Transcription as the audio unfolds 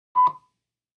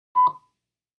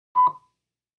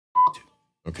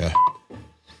Okay.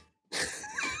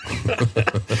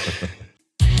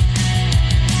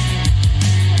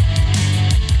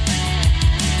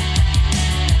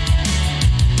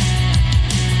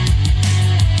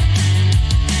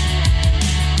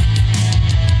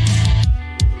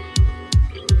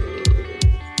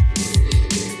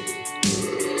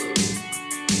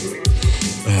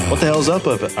 What the hell's up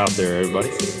out there, everybody?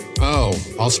 Oh,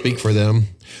 I'll speak for them.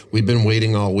 We've been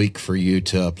waiting all week for you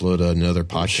to upload another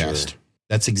podcast. Sure.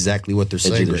 That's exactly what they're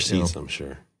saying right seats, I'm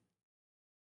sure.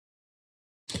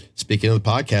 Speaking of the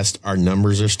podcast, our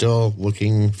numbers are still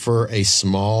looking for a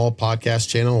small podcast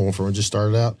channel from when it just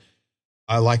started out.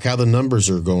 I like how the numbers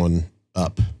are going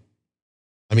up.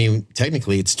 I mean,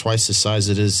 technically, it's twice the size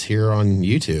it is here on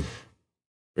YouTube.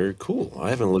 Very cool.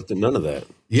 I haven't looked at none of that.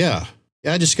 Yeah.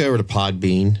 I just go over to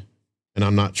Podbean, and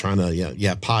I'm not trying to,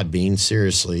 Podbean,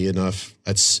 seriously enough.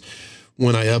 That's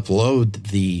when I upload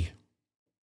the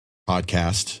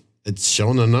podcast, it's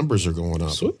showing the numbers are going up.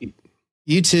 Sweet.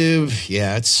 YouTube,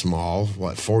 it's small.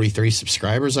 43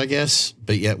 subscribers, I guess,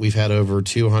 but yet we've had over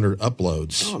 200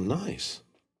 uploads. Oh, nice.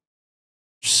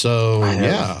 So,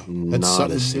 that's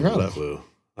something to be proud of.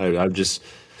 I've just,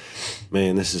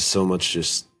 man, this is so much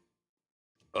just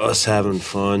us having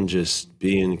fun, just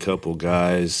being a couple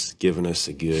guys, giving us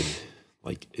a good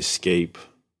escape.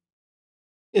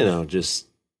 Just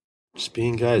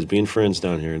being guys, being friends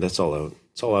down here. That's all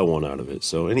I want out of it.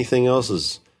 So anything else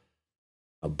is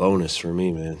a bonus for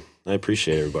me, man. I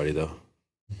appreciate everybody though.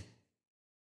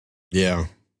 Yeah.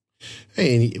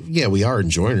 Hey, we are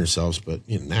enjoying ourselves, but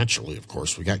naturally, of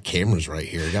course, we got cameras right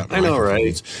here. I know,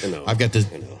 right? I know. I've got this.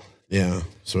 Yeah.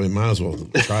 So we might as well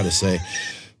try to say,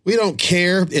 we don't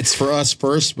care. It's for us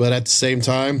first, but at the same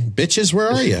time, bitches, where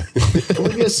are you? Can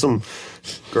we get some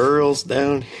girls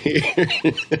down here?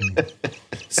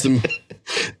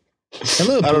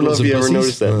 Hello. I don't know if you ever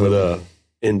noticed that, but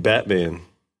in Batman,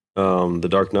 The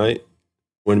Dark Knight,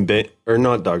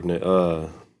 not Dark Knight, the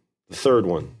third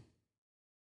one.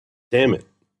 Damn it.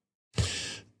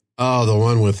 Oh, the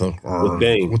one with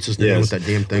Bane. What's his name with that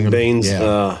damn thing? Bane's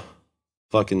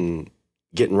fucking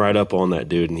getting right up on that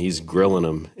dude, and he's grilling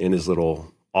him in his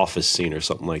little office scene or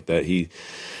something like that.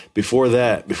 Before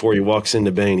he walks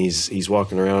into Bane, he's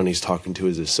walking around, he's talking to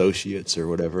his associates or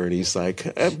whatever, and he's like,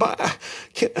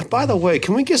 by the way,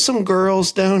 can we get some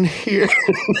girls down here?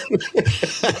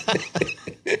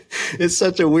 It's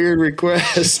such a weird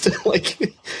request. Go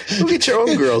get your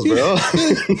own girls, bro.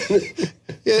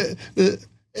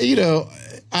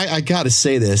 I got to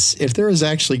say this. If there was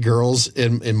actually girls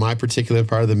in my particular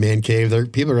part of the man cave,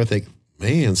 people are going to think,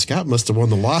 man, Scott must have won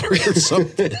the lottery or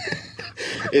something.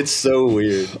 It's so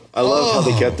weird. I love how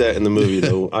they kept that in the movie,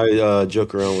 though. I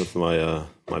joke around with my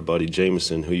buddy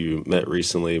Jameson, who you met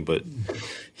recently, but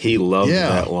he loved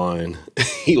that line.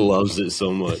 He loves it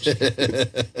so much.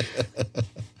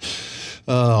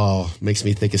 Oh, makes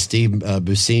me think of Steve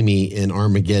Buscemi in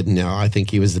Armageddon now. I think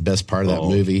he was the best part of that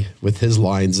movie with his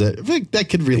lines that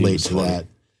could relate to that.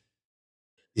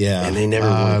 Yeah. And they never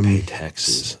want to pay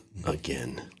taxes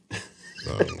again.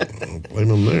 Don't blame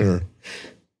them there.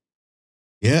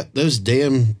 Yeah, those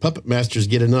damn puppet masters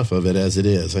get enough of it as it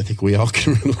is. I think we all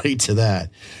can relate to that.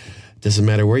 Doesn't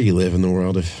matter where you live in the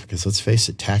world, because let's face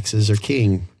it, taxes are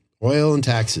king. Oil and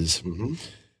taxes. Mm-hmm.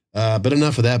 But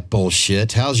enough of that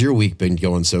bullshit. How's your week been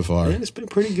going so far? Man, it's been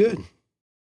pretty good.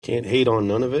 Can't hate on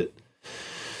none of it.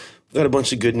 We've got a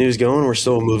bunch of good news going. We're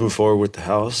still moving forward with the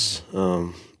house.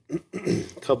 A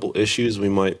couple issues we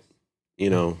might,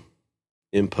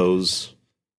 impose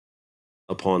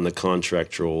upon the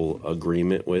contractual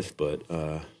agreement with, but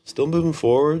still moving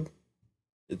forward.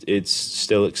 It's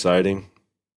still exciting.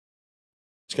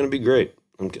 It's going to be great.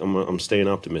 I'm staying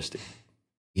optimistic.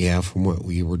 Yeah, from what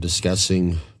we were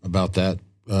discussing about that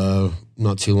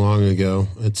not too long ago,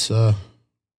 it's oh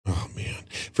man.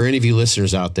 For any of you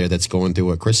listeners out there that's going through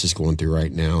what Chris is going through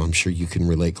right now, I'm sure you can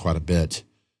relate quite a bit.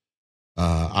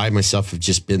 I myself have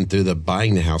just been through the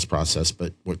buying the house process,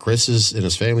 but what Chris is and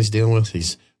his family's dealing with,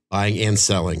 he's buying and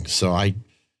selling. So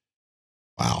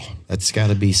wow, that's got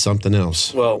to be something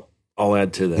else. Well, I'll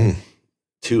add to that.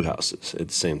 2 houses at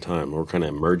the same time. We're kind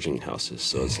of merging houses,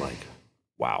 so it's like,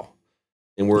 wow.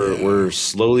 And we're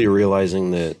slowly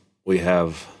realizing that we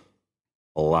have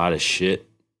a lot of shit.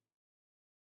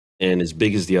 And as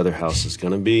big as the other house is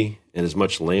going to be, and as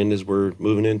much land as we're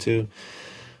moving into,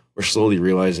 we're slowly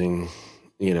realizing,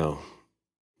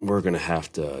 we're going to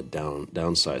have to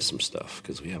downsize some stuff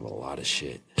because we have a lot of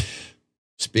shit.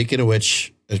 Speaking of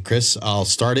which, Chris, I'll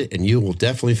start it and you will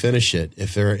definitely finish it.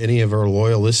 If there are any of our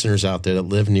loyal listeners out there that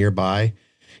live nearby,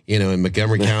 in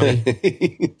Montgomery County,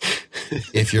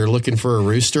 if you're looking for a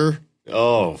rooster,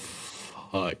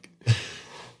 Fuck.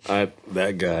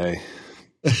 That guy.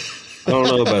 I don't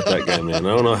know about that guy, man.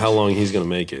 I don't know how long he's going to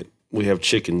make it. We have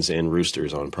chickens and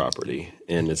roosters on property,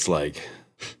 and it's like,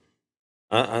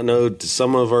 I know to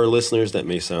some of our listeners that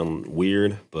may sound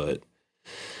weird, but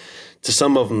to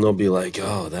some of them they'll be like,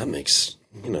 "Oh, that makes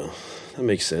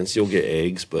sense. You'll get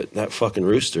eggs, but that fucking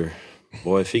rooster,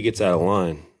 boy, if he gets out of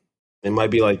line, it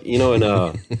might be like in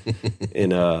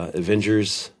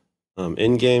Avengers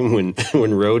Endgame when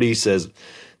Rhodey says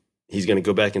he's going to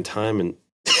go back in time and."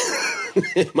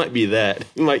 It might be that.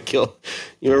 He might kill.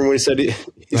 You remember when he said he's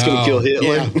going to kill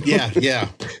Hitler? Yeah.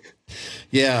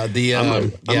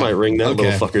 I might wring that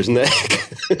little fucker's neck.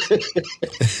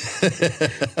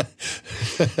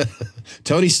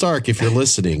 Tony Stark, if you're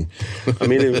listening. I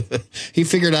mean, he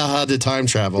figured out how to time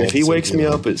travel. If he wakes me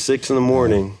up at 6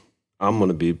 a.m, I'm going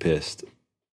to be pissed.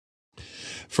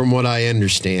 From what I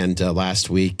understand, last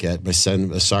week my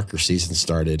son's soccer season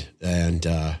started, and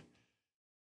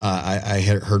I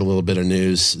had heard a little bit of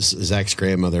news. Zach's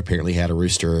grandmother apparently had a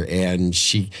rooster, and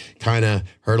she kind of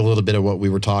heard a little bit of what we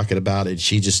were talking about, and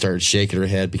she just started shaking her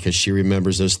head because she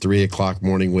remembers those 3 o'clock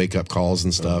morning wake up calls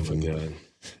and stuff. Oh my God.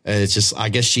 And it's just, I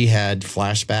guess she had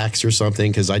flashbacks or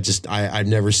something, because I've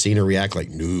never seen her react like,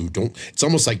 no, don't. It's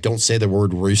almost like don't say the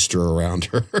word rooster around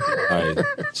her. I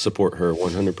support her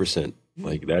 100%.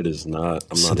 Like that is not.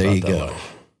 I'm so not. There you go.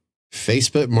 Life.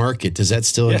 Facebook Market, does that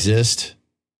still exist?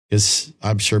 Because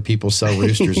I'm sure people sell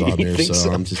roosters on there, so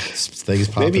I'm just things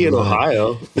popping. Maybe in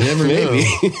Ohio. You never know.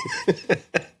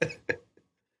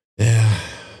 Yeah.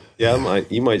 Yeah,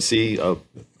 you might see a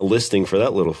listing for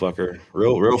that little fucker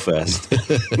real fast.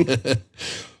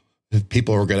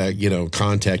 People are gonna,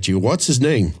 contact you. What's his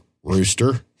name?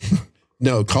 Rooster.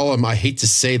 No, call him. I hate to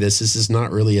say this. This is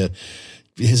not really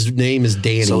his name is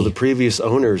Danny. So the previous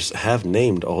owners have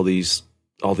named all these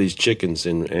chickens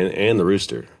and the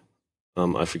rooster.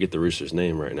 I forget the rooster's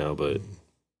name right now, but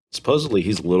supposedly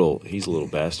he's a little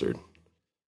bastard.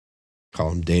 Call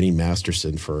him Danny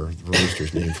Masterson for the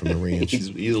rooster's name from the ranch.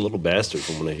 He's a little bastard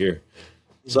from what I hear.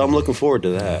 So I'm looking forward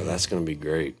to that. That's going to be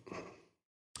great.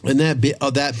 And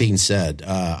that being said,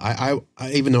 I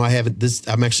even though I haven't this,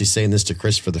 I'm actually saying this to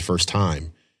Chris for the first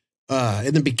time.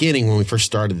 In the beginning, when we first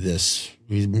started this,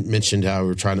 we mentioned how we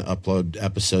were trying to upload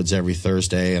episodes every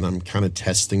Thursday, and I'm kind of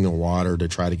testing the water to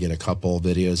try to get a couple of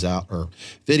videos out, or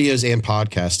videos and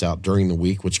podcasts out during the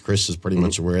week, which Chris is pretty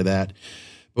much aware of that.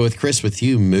 But with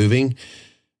you moving,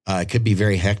 it could be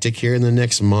very hectic here in the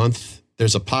next month.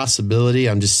 There's a possibility,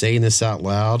 I'm just saying this out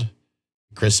loud,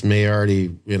 Chris may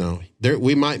already,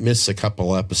 we might miss a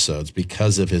couple episodes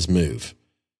because of his move.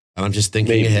 And I'm just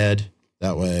thinking ahead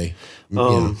that way.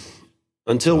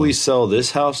 Until we sell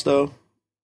this house, though,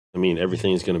 I mean,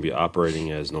 everything's going to be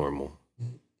operating as normal.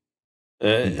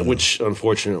 Which,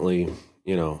 unfortunately,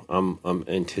 I'm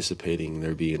anticipating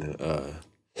there being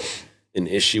an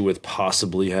issue with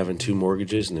possibly having 2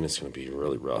 mortgages, and then it's going to be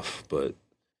really rough. But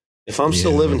if I'm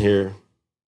still living here,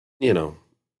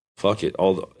 fuck it.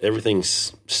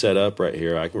 Everything's set up right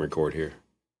here. I can record here.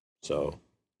 So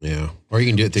yeah, or you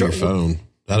can do it through your phone.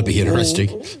 That'll be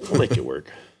interesting. We'll make it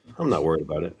work. I'm not worried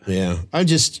about it. Yeah, I'm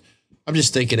just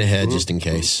thinking ahead, just in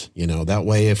case. That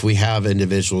way, if we have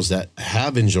individuals that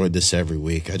have enjoyed this every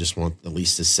week, I just want at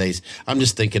least to say, I'm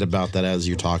just thinking about that as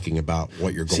you're talking about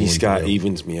what you're going. See, Scott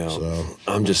evens me out. So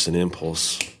I'm just an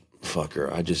impulse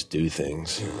fucker. I just do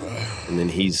things, and then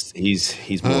he's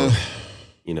more,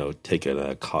 taking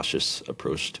a cautious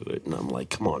approach to it, and I'm like,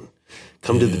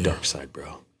 come to the dark side,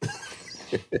 bro.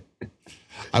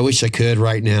 I wish I could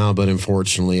right now, but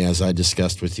unfortunately, as I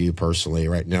discussed with you personally,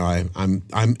 right now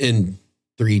I'm in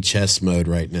 3 chess mode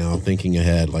right now, thinking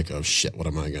ahead, like, oh shit, what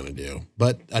am I going to do?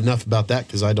 But enough about that,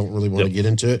 because I don't really want to get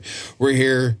into it. We're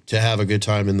here to have a good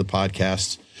time in the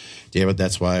podcast. Damn it,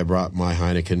 that's why I brought my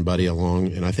Heineken buddy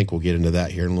along, and I think we'll get into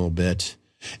that here in a little bit.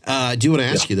 I do want to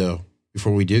ask you though,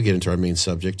 before we do get into our main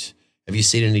subject, have you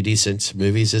seen any decent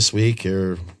movies this week?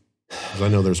 Or 'cause I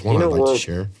know there's one I'd like to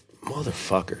share.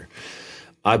 Motherfucker.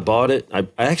 I bought it. I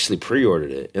actually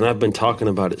pre-ordered it, and I've been talking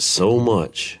about it so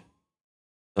much.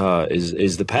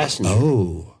 Is The Passenger?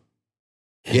 Oh,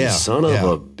 and son of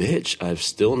a bitch! I've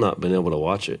still not been able to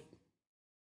watch it.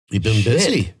 You've been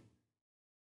busy.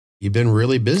 You've been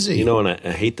really busy. And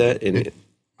I hate that. And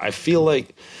I feel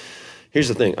like, here's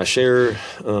the thing: I share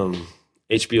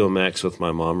HBO Max with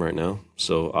my mom right now.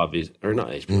 So obvious, or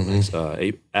not HBO Max,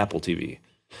 Apple TV.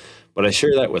 But I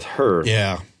share that with her.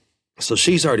 Yeah. So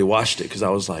she's already watched it because I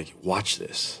was like, "Watch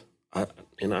this," I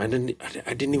didn't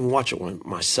even watch it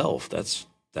myself. That's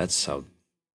how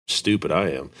stupid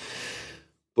I am.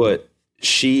 But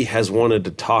she has wanted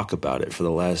to talk about it for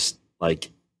the last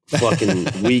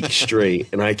fucking week straight,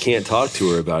 and I can't talk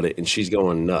to her about it, and she's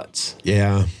going nuts.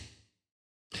 Yeah.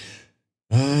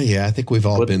 Yeah, I think we've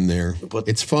all been there. But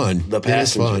it's fun. The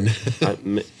Passenger, it is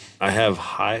fun. I have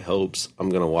high hopes. I'm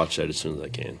going to watch that as soon as I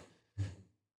can.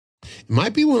 It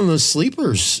might be one of those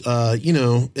sleepers,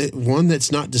 one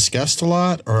that's not discussed a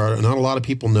lot or not a lot of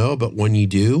people know, but when you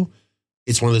do,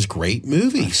 it's one of those great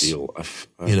movies.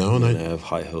 I have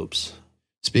high hopes.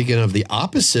 Speaking of the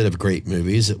opposite of great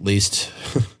movies, at least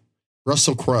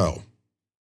Russell Crowe.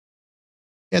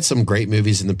 He had some great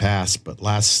movies in the past, but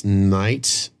last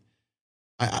night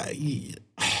I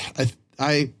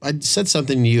said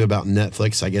something to you about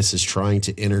Netflix, I guess, is trying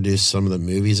to introduce some of the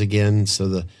movies again.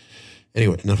 So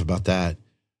anyway, enough about that.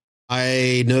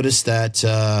 I noticed that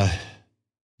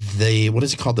what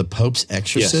is it called? The Pope's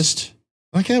Exorcist. Yes.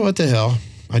 Okay, what the hell?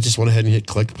 I just went ahead and hit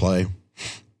click play.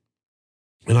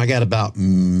 And I got about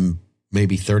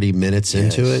maybe 30 minutes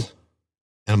into it.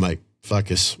 And I'm like, fuck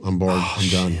this. I'm bored. I'm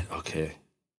done. Shit. Okay.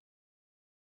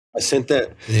 I sent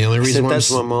that. The only reason I sent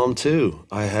that to my mom too.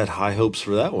 I had high hopes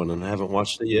for that one, and I haven't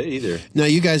watched it yet either. No,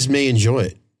 you guys may enjoy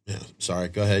it. Yeah, sorry.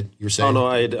 Go ahead. You were saying? Oh no,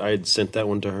 I had sent that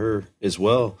one to her as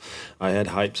well. I had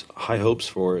high hopes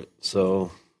for it.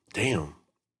 So, damn.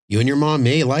 You and your mom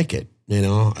may like it.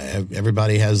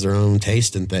 Everybody has their own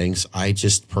taste in things. I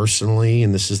just personally,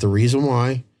 and this is the reason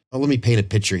why. Well, let me paint a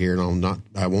picture here, and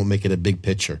I won't make it a big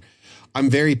picture. I'm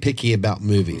very picky about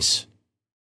movies.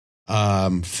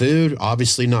 Food,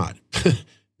 obviously not.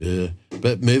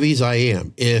 But movies, I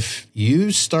am. If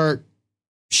you start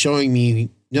showing me,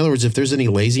 in other words, if there's any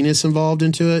laziness involved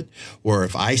into it, or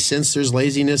if I sense there's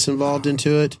laziness involved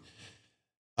into it,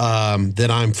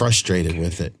 then I'm frustrated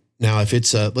with it. Now, if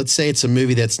let's say it's a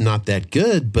movie that's not that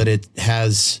good, but it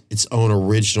has its own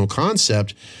original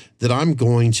concept, then I'm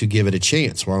going to give it a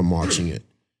chance while I'm watching it.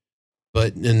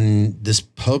 But in this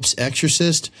Pope's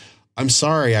Exorcist, I'm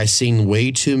sorry, I've seen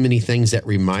way too many things that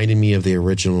reminded me of the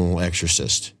original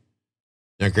Exorcist.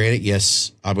 Now, granted,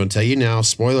 yes, I'm going to tell you now,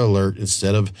 spoiler alert,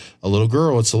 instead of a little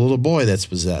girl, it's a little boy that's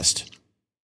possessed.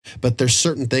 But there's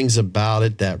certain things about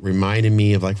it that reminded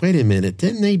me of like, wait a minute,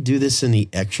 didn't they do this in The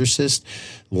Exorcist?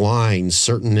 Lines,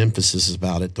 certain emphasis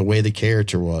about it, the way the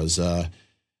character was.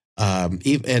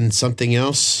 And something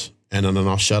else, and then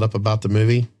I'll shut up about the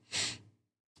movie.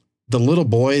 The little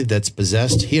boy that's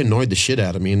possessed, he annoyed the shit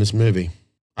out of me in this movie.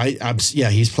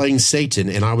 He's playing Satan,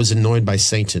 and I was annoyed by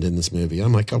Satan in this movie.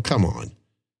 I'm like, oh, come on.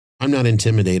 I'm not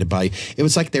intimidated by it.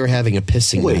 Was like they were having a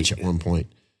pissing match at one point.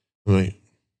 Wait.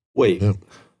 Yep.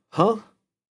 Huh?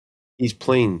 He's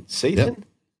playing Satan?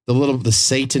 Yep. The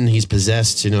Satan he's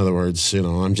possessed, in other words,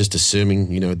 I'm just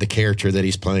assuming, the character that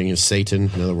he's playing is Satan.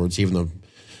 In other words, even though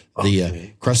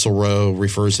the Cressel Row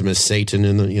refers him as Satan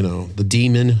and the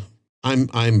demon.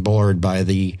 I'm bored by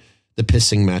the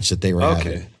pissing match that they were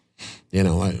having.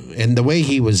 And the way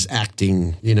he was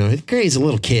acting, he's a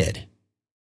little kid,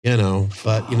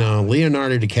 but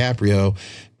Leonardo DiCaprio,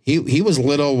 he was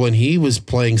little when he was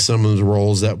playing some of the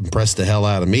roles that impressed the hell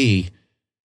out of me.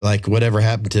 Like whatever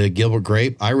happened to Gilbert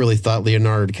Grape. I really thought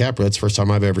Leonardo DiCaprio, that's the first time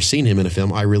I've ever seen him in a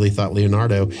film. I really thought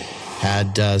Leonardo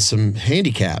had some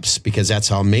handicaps because that's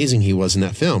how amazing he was in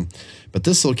that film. But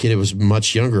this little kid was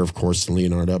much younger, of course, than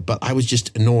Leonardo, but I was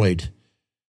just annoyed.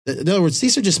 In other words,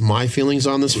 these are just my feelings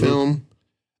on this film.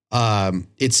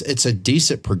 It's a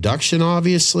decent production,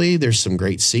 obviously. There's some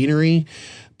great scenery,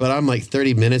 but I'm like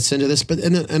 30 minutes into this. But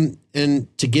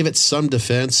and to give it some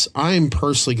defense, I'm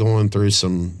personally going through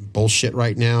some bullshit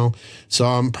right now. So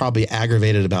I'm probably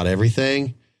aggravated about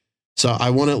everything. So I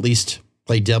want to at least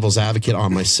play devil's advocate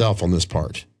on myself on this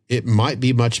part. It might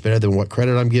be much better than what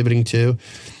credit I'm giving to.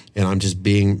 And I'm just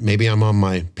maybe I'm on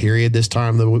my period this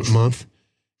time of the month.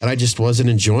 And I just wasn't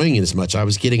enjoying it as much. I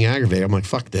was getting aggravated. I'm like,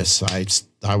 fuck this. I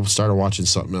started watching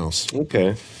something else.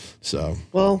 Okay. So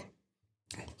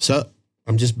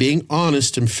I'm just being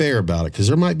honest and fair about it. Because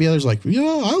there might be others like,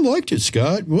 I liked it,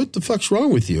 Scott. What the fuck's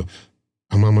wrong with you?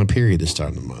 I'm on my period this time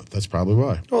of the month. That's probably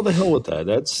why. Oh, the hell with that.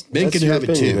 That's can your have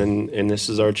opinion. it too. And this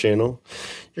is our channel.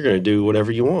 You're going to do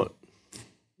whatever you want.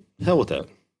 Hell with that.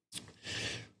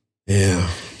 Yeah.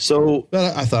 So,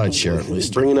 but I thought I'd share it at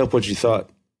least. Bringing up what you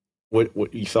thought,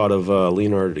 what you thought of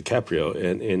Leonardo DiCaprio,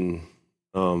 and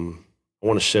I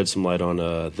want to shed some light on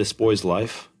This Boy's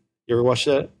Life. You ever watch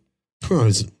that?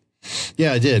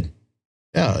 Yeah, I did.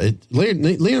 Yeah,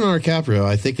 Leonardo DiCaprio,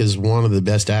 I think, is one of the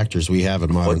best actors we have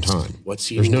in modern time.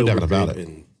 There's no doubt about it.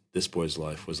 In This Boy's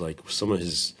Life was like some of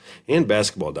his, and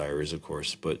Basketball Diaries, of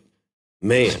course. But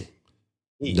man,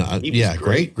 he was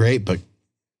great, but.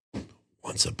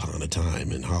 Once Upon a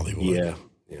Time in Hollywood.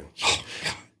 Yeah.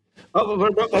 Oh,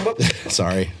 God.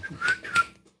 Sorry.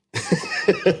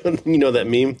 You know that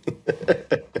meme?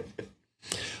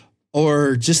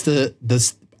 Or just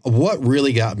what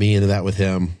really got me into that with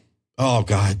him. Oh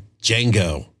God,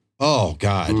 Django. Oh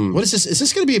God. What is this? Is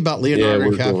this going to be about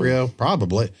Leonardo DiCaprio?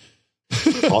 Probably.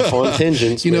 Off on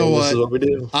tangents. You know man. what? This is what we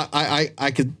do.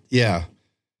 I could, yeah.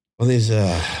 Well, these,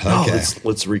 okay.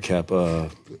 Let's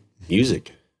recap,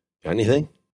 music. Got anything?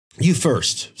 You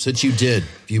first, since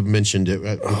you mentioned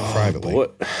it privately.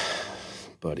 What,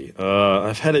 buddy?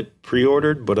 I've had it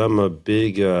pre-ordered, but I'm a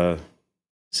big,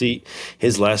 see,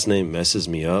 his last name messes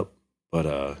me up,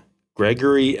 but,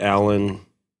 Gregory Alan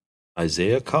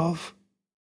Isayakov,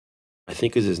 I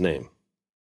think is his name.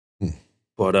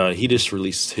 But he just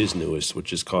released his newest,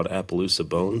 which is called Appaloosa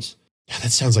Bones. Yeah,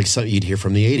 that sounds like something you'd hear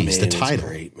from the 80s, the title. It's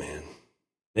great, man.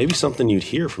 Maybe something you'd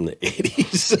hear from the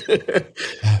 80s.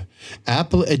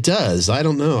 It does. I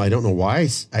don't know. I don't know why.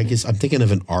 I guess I'm thinking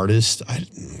of an artist.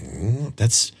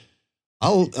 That's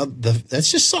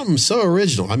just something so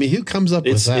original. I mean, who comes up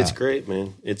with that? It's great,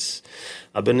 man.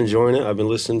 I've been enjoying it. I've been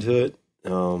listening to it.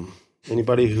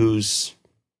 Anybody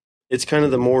it's kind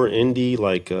of the more indie,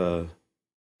 like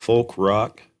folk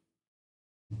rock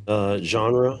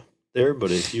genre there.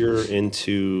 But if you're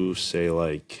into, say,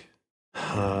 like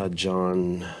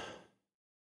John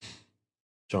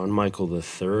Michael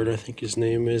III, I think his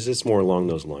name is. It's more along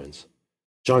those lines.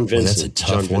 John Vincent. That's a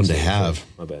tough one to have.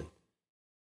 My bad.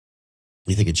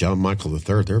 You think of John Michael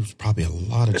III? There's probably a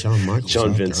lot of John Michaels.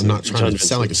 John out Vincent. there. I'm not trying to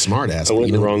sound like a smart ass. I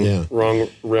went in the wrong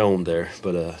realm there,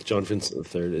 but John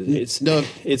Vincent III.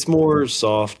 It's more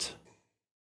soft.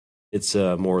 It's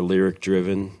more lyric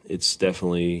driven. It's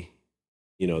definitely,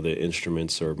 the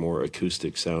instruments are more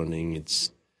acoustic sounding.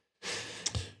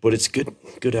 But it's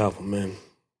good album, man.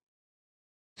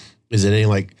 Is it any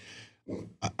like?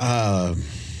 I'm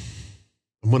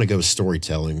going to go with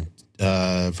storytelling.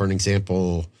 For an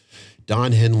example,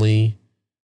 Don Henley.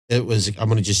 I'm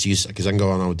going to just use, because I can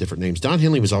go on with different names. Don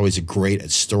Henley was always great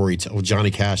at storytelling. Well,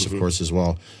 Johnny Cash, of course, as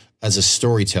well, as a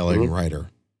storytelling writer.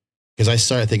 Because I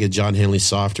started thinking of John Henley's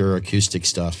softer acoustic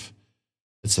stuff.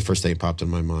 That's the first thing that popped in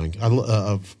my mind.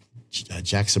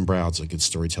 Jackson Browne's a good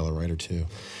storyteller writer too.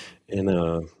 And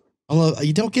although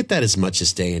you don't get that as much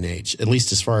this day and age, at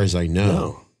least as far as I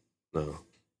know. No.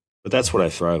 But that's what I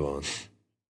thrive on.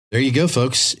 There you go,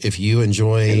 folks. If you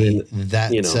enjoy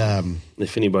that,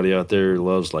 if anybody out there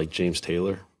loves like James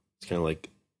Taylor, it's kind of like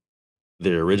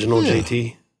the original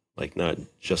JT, like not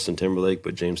Justin Timberlake,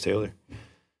 but James Taylor.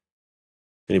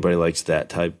 If anybody likes that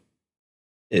type,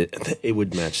 it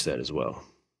would match that as well.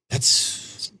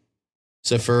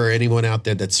 So for anyone out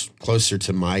there that's closer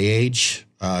to my age,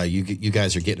 you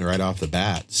guys are getting it right off the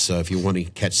bat. So if you want to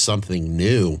catch something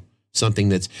new,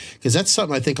 because that's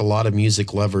something I think a lot of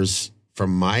music lovers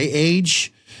from my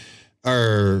age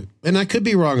and I could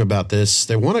be wrong about this.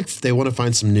 They want to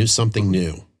find something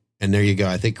new. And there you go.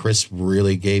 I think Chris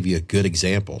really gave you a good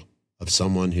example of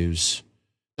someone who's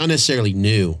not necessarily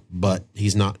new, but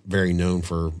he's not very known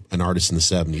for an artist in the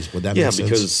 70s. Would that make sense? Yeah,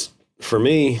 because for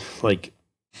me, like,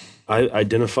 I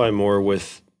identify more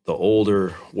with the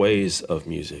older ways of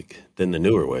music than the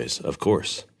newer ways, of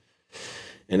course.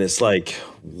 And it's like,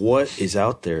 what is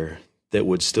out there that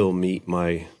would still meet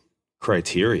my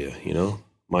criteria,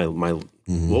 my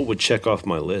what would check off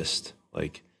my list?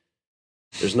 Like,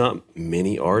 there's not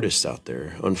many artists out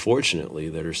there, unfortunately,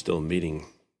 that are still meeting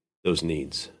those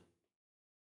needs.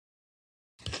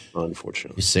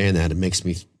 Unfortunately. You're saying that, it makes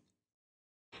me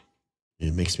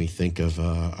think of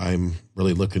I'm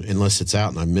really looking, unless it's out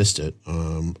and I missed it.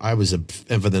 I was for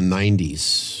the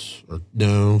 90s or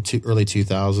early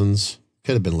 2000s,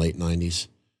 could have been late 90s.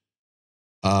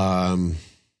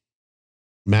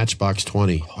 Matchbox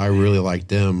 20. I really liked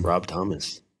them. Rob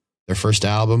Thomas. Their first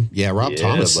album. Yeah, Rob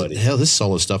Thomas. Buddy. Hell, this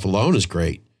solo stuff alone is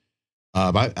great.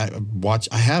 I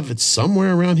have it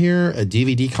somewhere around here, a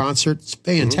DVD concert. It's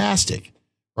fantastic.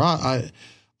 I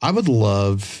would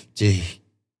love to.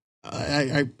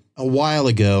 A while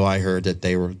ago, I heard that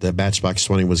the Matchbox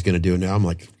 20 was going to do it. Now I'm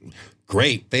like,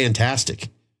 great, fantastic.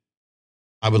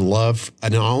 I would love,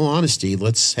 in all honesty,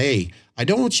 I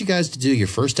don't want you guys to do your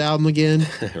first album again.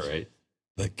 Right.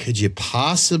 But could you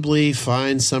possibly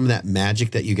find some of that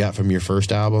magic that you got from your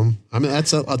first album? I mean,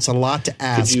 that's a lot to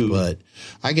ask, but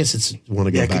I guess it's want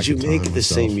to go back. Could you make the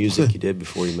same music you did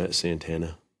before you met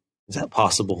Santana? Is that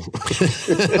possible?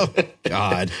 Oh,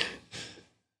 God.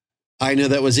 I know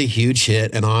that was a huge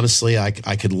hit, and honestly, I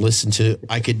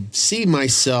could see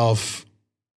myself.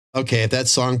 Okay, if that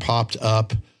song popped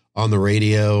up on the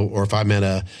radio, or if I'm at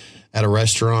a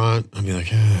restaurant, I'd be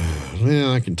like,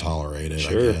 I can tolerate it.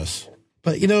 Sure. I guess.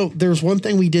 But there's one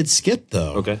thing we did skip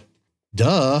though. Okay.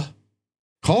 Duh.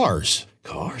 Cars.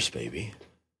 Cars, baby.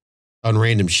 On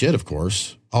random shit, of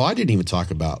course. Oh, I didn't even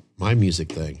talk about my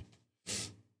music thing.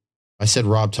 I said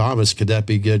Rob Thomas. Could that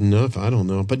be good enough? I don't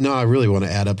know. But no, I really want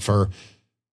to add up for,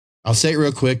 I'll say it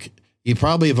real quick. You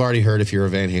probably have already heard if you're a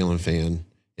Van Halen fan.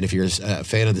 And if you're a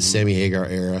fan of the Sammy Hagar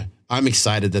era, I'm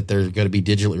excited that they're going to be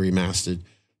digitally remastered.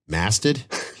 Masted?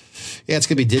 Yeah, it's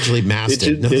going to be digitally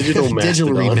masted. Digital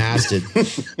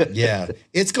remastered. Yeah.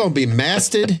 It's going to be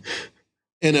masted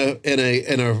in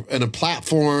a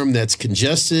platform that's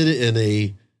congested in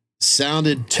a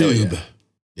sounded tube.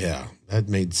 Yeah, that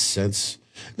made sense.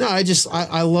 No,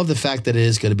 I love the fact that it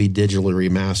is going to be digitally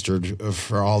remastered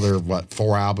for all their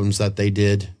 4 albums that they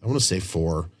did. I want to say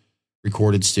 4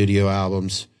 recorded studio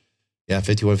albums. Yeah,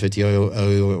 51, 50,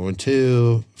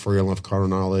 012, For Your Love, Carnal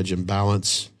Knowledge, and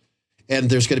Balance. And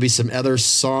there's going to be some other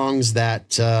songs that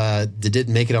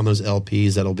didn't make it on those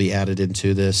LPs that'll be added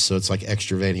into this. So it's like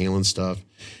extra Van Halen stuff.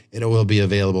 And it will be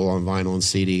available on vinyl and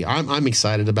CD. I'm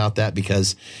excited about that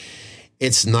because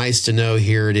it's nice to know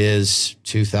here it is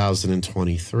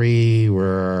 2023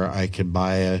 where I could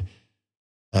buy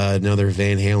another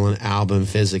Van Halen album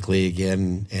physically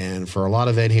again. And for a lot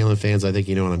of Van Halen fans, I think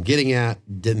you know what I'm getting at.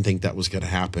 Didn't think that was going to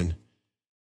happen.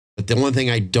 But the one thing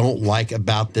I don't like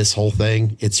about this whole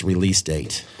thing, it's release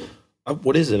date.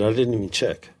 What is it? I didn't even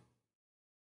check.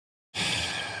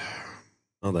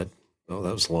 That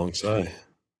was a long sigh.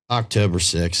 October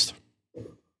 6th.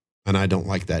 And I don't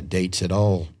like that date at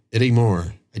all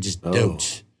anymore. I just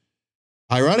don't.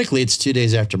 Ironically, it's 2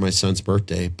 days after my son's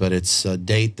birthday, but it's a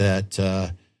date that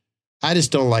I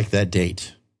just don't like that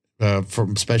date,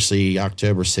 from especially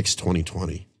October 6th,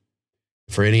 2020.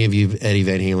 For any of you Eddie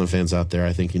Van Halen fans out there,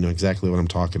 I think you know exactly what I'm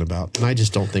talking about. And I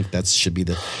just don't think that should be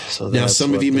the... Now,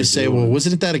 some of you may say, well,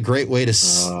 wasn't that a great way to...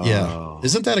 Yeah.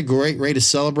 Isn't that a great way to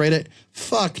celebrate it?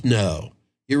 Fuck no.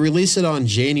 You release it on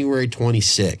January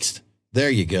 26th. There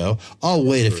you go. I'll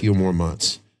wait a few more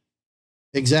months.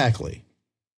 Exactly.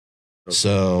 Okay.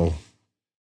 So...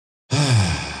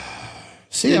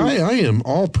 See, I am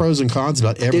all pros and cons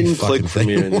about every fucking thing.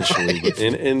 It didn't click for me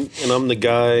initially. and I'm the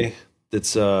guy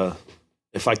that's...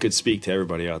 if I could speak to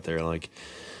everybody out there, like,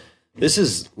 this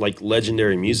is like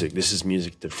legendary music. This is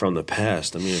music from the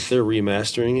past. I mean, if they're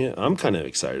remastering it, I'm kind of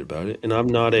excited about it. And I'm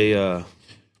not a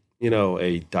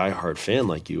diehard fan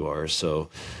like you are. So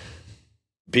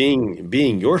being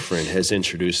your friend has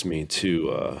introduced me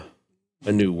to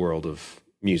a new world of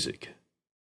music.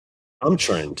 I'm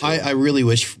trying to. I really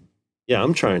wish. Yeah,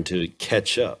 I'm trying to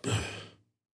catch up.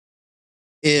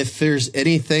 If there's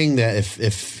anything that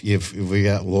if we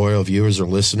got loyal viewers or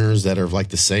listeners that are like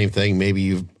the same thing,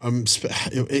 maybe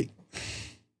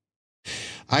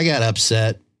I got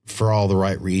upset for all the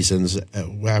right reasons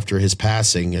after his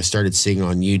passing. I started seeing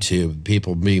on YouTube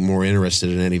people being more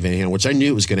interested in Eddie Van Halen, which I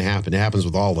knew was going to happen. It happens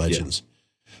with all legends.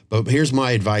 Yeah. But here's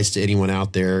my advice to anyone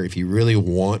out there: if you really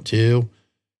want to,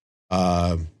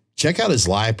 check out his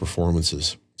live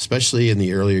performances. Especially in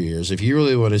the earlier years. If you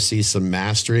really want to see some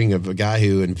mastering of a guy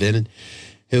who invented,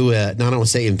 I don't want to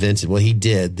say invented, well, he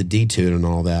did the D-tune and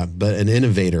all that, but an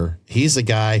innovator. He's a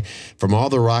guy from all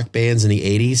the rock bands in the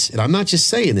 80s. And I'm not just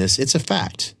saying this, it's a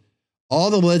fact.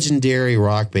 All the legendary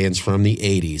rock bands from the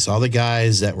 80s, all the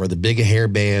guys that were the big hair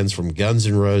bands from Guns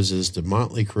N' Roses to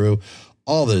Motley Crue,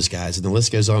 all those guys, and the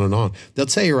list goes on and on. They'll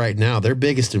tell you right now, their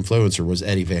biggest influencer was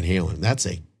Eddie Van Halen. That's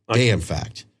a damn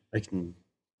fact.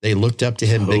 They looked up to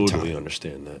him big time. Totally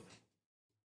understand that.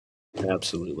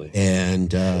 Absolutely.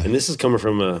 And this is coming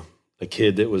from a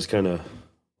kid that was kind of,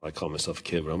 I call myself a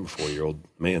kid, but I'm a 4-year-old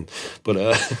man. But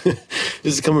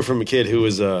this is coming from a kid who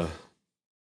was,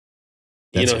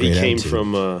 he came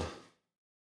from,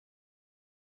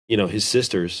 his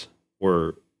sisters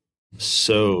were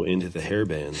so into the hair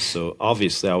bands. So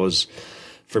obviously I was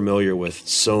familiar with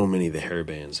so many of the hair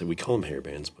bands, and we call them hair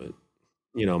bands, but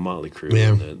Motley Crue,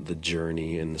 and the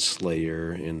Journey, and the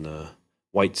Slayer, and the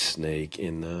White Snake,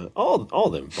 and all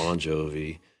them, Bon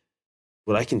Jovi.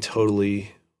 But I can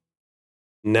totally,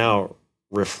 now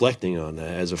reflecting on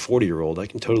that as a 40-year-old, I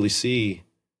can totally see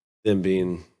them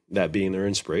being their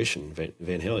inspiration,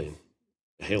 Van Halen.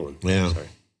 Yeah. Sorry.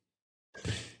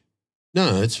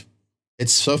 No,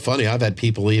 it's so funny. I've had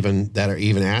people that are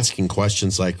asking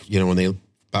questions like, when they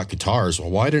about guitars. Well,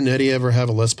 why didn't Eddie ever have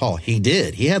a Les Paul? He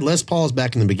did. He had Les Pauls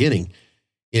back in the beginning.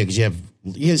 Because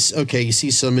you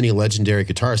see so many legendary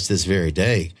guitarists to this very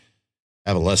day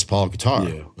have a Les Paul guitar.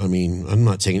 Yeah. I mean, I'm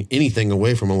not taking anything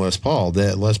away from a Les Paul.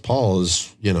 That Les Paul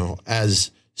is,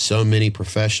 as so many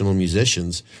professional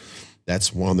musicians,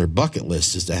 that's on their bucket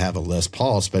list is to have a Les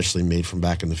Paul, especially made from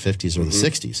back in the 50s or the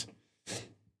 60s.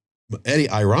 But Eddie,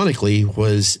 ironically,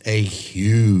 was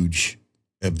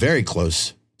very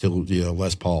close to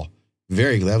Les Paul.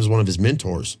 that was one of his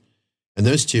mentors. And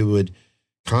those two would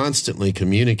constantly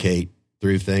communicate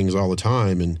through things all the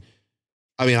time. And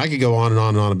I mean, I could go on and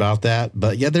on and on about that,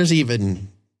 but yeah, there's even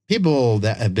people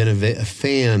that have been a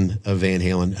fan of Van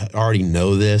Halen already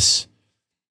know this.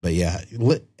 But yeah,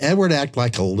 Edward acted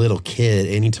like a little kid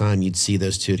anytime you'd see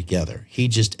those two together. He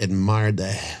just admired the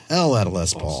hell out of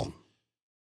Les Paul.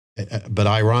 But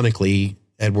ironically,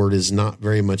 Edward is not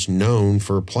very much known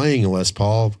for playing a Les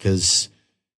Paul because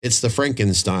it's the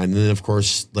Frankenstein. And then, of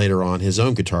course, later on, his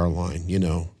own guitar line,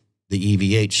 the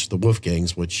EVH, the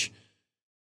Wolfgangs, which,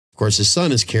 of course, his son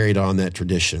has carried on that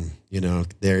tradition.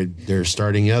 They're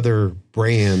starting other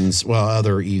brands,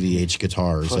 other EVH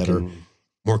guitars that are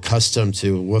more custom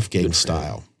to Wolfgang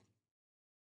style.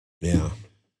 Yeah.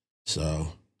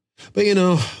 So, but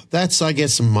that's, I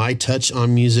guess, my touch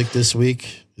on music this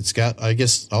week. It's got, I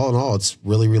guess, all in all, it's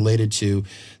really related to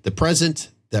the present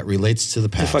that relates to the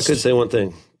past. If I could say one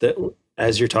thing, that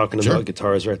as you're talking about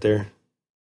guitars right there,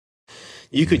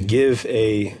 you could give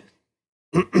a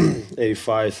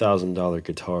 $5,000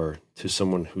 guitar to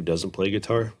someone who doesn't play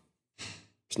guitar.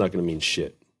 It's not going to mean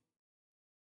shit.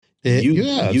 You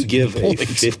give a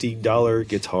 $50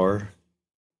 guitar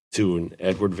to an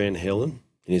Edward Van Halen, and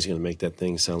he's going to make that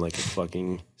thing sound like a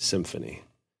fucking symphony.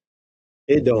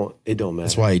 It don't matter.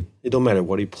 That's why it don't matter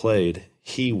what he played.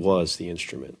 He was the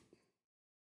instrument.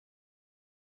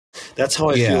 That's how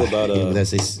I feel about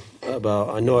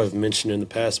I know I've mentioned in the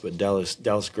past, but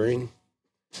Dallas Green.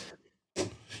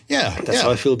 Yeah, that's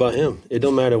how I feel about him. It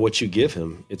don't matter what you give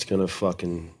him. It's going to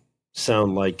fucking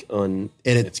sound like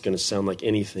it's going to sound like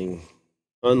anything,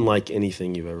 unlike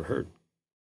anything you've ever heard.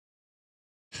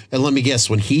 And let me guess,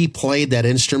 when he played that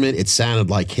instrument, it sounded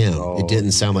like him. It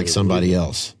didn't sound like somebody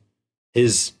else.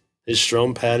 His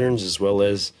strum patterns, as well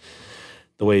as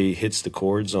the way he hits the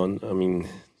chords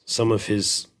some of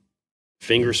his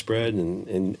finger spread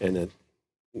and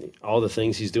all the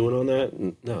things he's doing on that.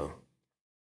 No.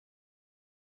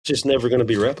 It's just never going to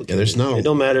be replicated. Yeah, it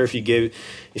don't matter if you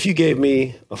gave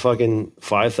me a fucking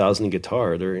 $5,000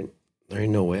 guitar. There ain't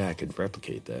no way I could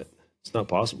replicate that. It's not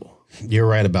possible. You're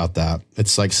right about that.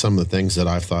 It's like some of the things that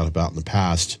I've thought about in the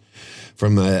past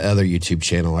from the other YouTube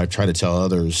channel. I try to tell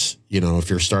others, if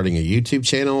you're starting a YouTube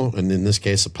channel, and in this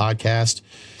case, a podcast,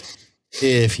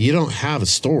 if you don't have a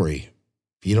story,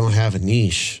 if you don't have a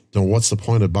niche, then what's the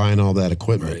point of buying all that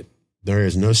equipment? Right. There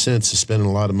is no sense of spending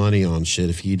a lot of money on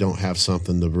shit if you don't have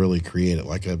something to really create it,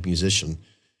 like a musician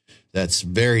that's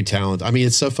very talented. I mean,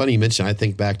 it's so funny you mentioned, I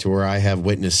think back to where I have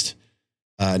witnessed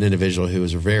an individual who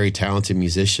was a very talented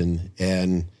musician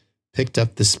and picked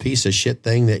up this piece of shit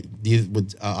thing that you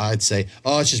would, I'd say,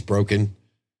 it's just broken.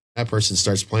 That person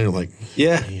starts playing it like,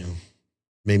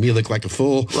 made me look like a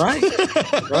fool. Right.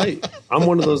 Right. I'm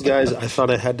one of those guys. I thought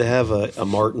I had to have a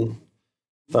Martin.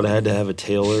 I thought I had to have a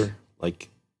Taylor. Like,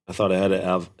 I thought I had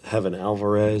to have an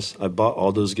Alvarez. I bought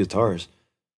all those guitars.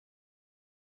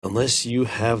 Unless you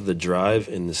have the drive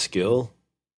and the skill,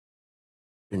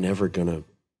 you're never going to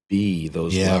be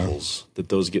those levels that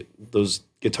those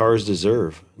guitars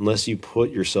deserve unless you put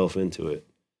yourself into it.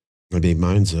 I mean,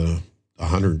 mine's a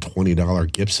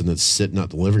 $120 Gibson that's sitting out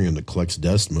the living room that collects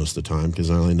dust most of the time because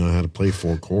I only know how to play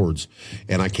 4 chords,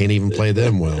 and I can't even play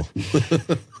them well.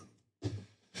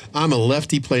 I'm a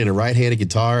lefty playing a right-handed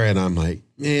guitar, and I'm like,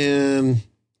 man,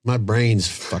 my brain's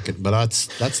fucking. But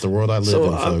that's the world I live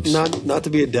in, folks. Not to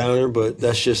be a downer, but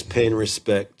that's just paying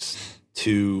respect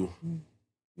to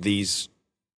these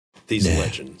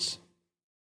legends.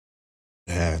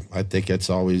 Yeah, I think it's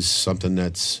always something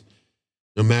that's,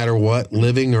 no matter what,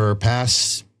 living or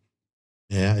past,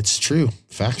 it's true.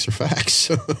 Facts are facts.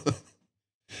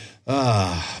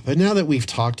 But now that we've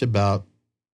talked about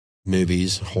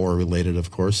movies, horror related,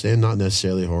 of course, and not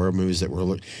necessarily horror movies that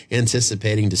we're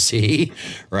anticipating to see,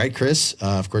 right, Chris?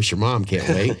 Of course, your mom can't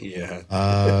wait. Yeah.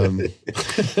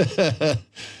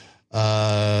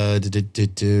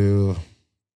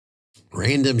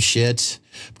 Random shit.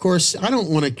 Of course, I don't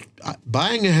want to.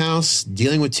 Buying a house,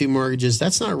 dealing with 2 mortgages,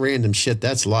 that's not random shit.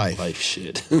 That's life. Life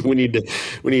shit. we need to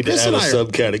add a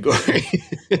subcategory.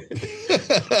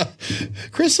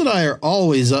 Chris and I are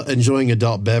always enjoying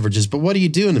adult beverages, but what do you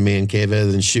do in the man cave other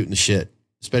than shooting the shit,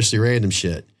 especially random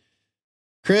shit?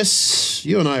 Chris,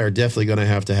 you and I are definitely going to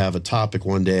have a topic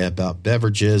one day about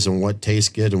beverages and what tastes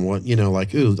good and what,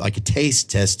 like a taste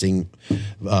testing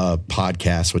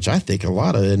podcast, which I think a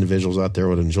lot of individuals out there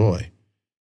would enjoy.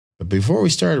 But before we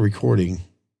started recording,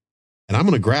 and I'm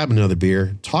going to grab another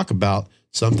beer, talk about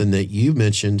something that you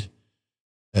mentioned,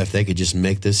 if they could just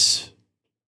make this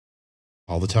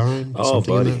all the time. Oh,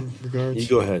 buddy, you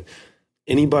go ahead.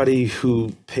 Anybody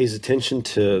who pays attention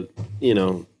to,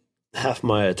 half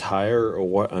my attire or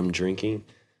what I'm drinking,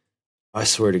 I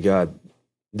swear to God,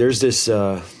 there's this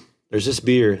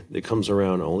beer that comes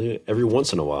around only every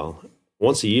once in a while,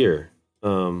 once a year.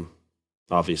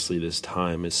 Obviously, this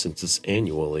time is since it's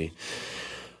annually,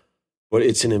 but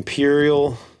it's an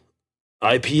Imperial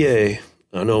IPA.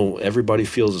 I know everybody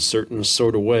feels a certain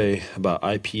sort of way about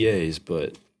IPAs,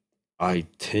 but I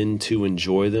tend to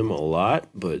enjoy them a lot.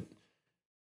 But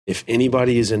if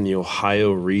anybody is in the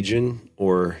Ohio region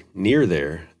or near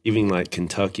there, even like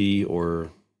Kentucky or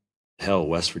hell,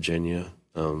 West Virginia,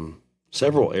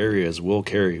 several areas will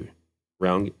carry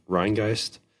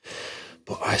Rheingeist.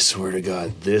 But I swear to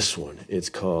God, this one,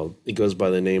 it goes by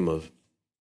the name of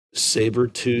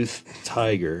Sabertooth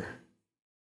Tiger.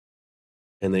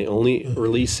 And they only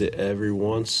release it every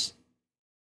once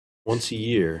a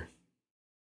year.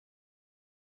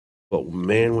 But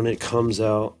man, when it comes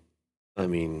out, I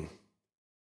mean,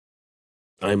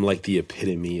 I'm like the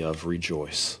epitome of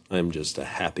rejoice. I'm just a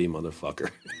happy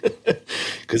motherfucker.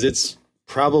 Because it's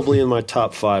probably in my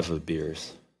top 5 of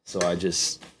beers. So I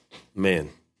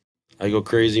go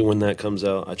crazy when that comes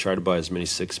out. I try to buy as many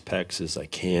 6-packs as I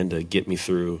can to get me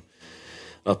through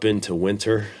up into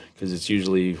winter, because it's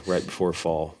usually right before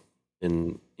fall.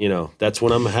 And, that's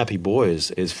when I'm a happy boy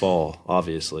is fall,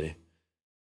 obviously.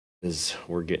 Because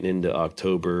we're getting into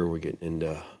October, we're getting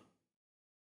into,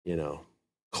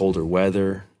 colder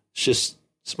weather. It's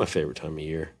my favorite time of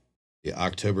year. Yeah,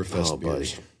 Oktoberfest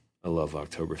beers. Buddy. I love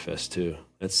Oktoberfest too.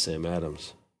 That's Sam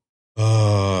Adams.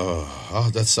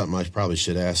 That's something I probably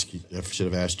should ask you. I should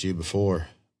have asked you before,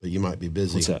 but you might be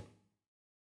busy. What's that?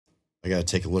 I got to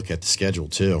take a look at the schedule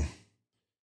too.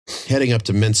 Heading up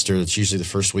to Minster, it's usually the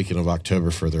first weekend of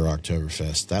October for their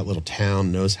Oktoberfest. That little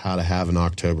town knows how to have an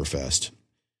Oktoberfest,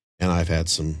 and I've had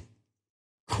some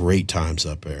great times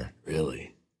up there. Really?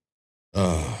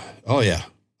 Oh yeah.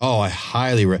 Oh, I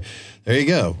highly there you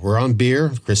go. We're on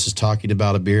beer. Chris is talking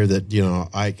about a beer that,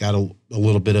 I got a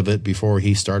little bit of it before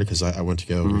he started because I went to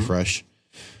go refresh.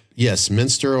 Yes,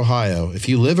 Minster, Ohio. If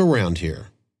you live around here,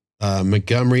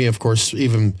 Montgomery, of course,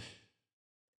 even,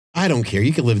 I don't care.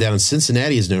 You could live down in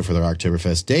Cincinnati is known for their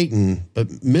Oktoberfest. Dayton,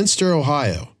 but Minster,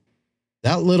 Ohio,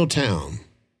 that little town,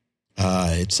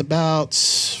 it's about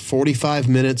 45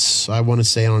 minutes, I want to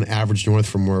say, on average north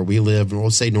from where we live. We'll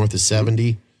say north of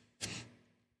 70.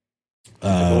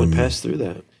 I've only passed through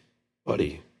that,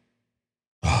 buddy.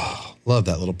 Oh, love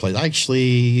that little place. I actually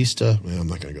used to, I'm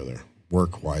not going to go there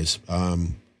work-wise.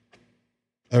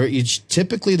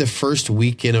 Typically the first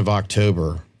weekend of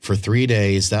October, for 3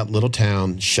 days, that little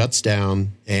town shuts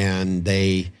down, and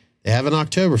they have an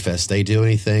Oktoberfest. They do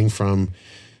anything from,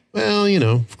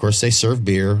 of course, they serve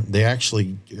beer. They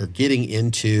actually are getting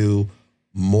into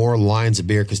more lines of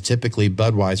beer because typically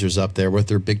Budweiser's up there with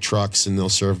their big trucks, and they'll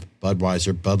serve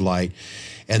Budweiser, Bud Light,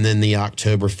 and then the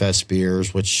Oktoberfest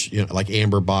beers, which, like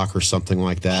Amber Bock or something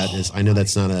like that. I know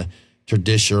that's not a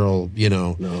traditional,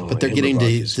 but they're getting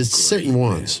to certain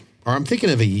ones. Or I'm thinking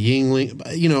of a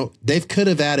Yingling. They could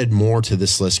have added more to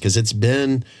this list because it's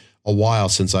been a while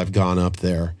since I've gone up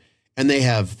there. And they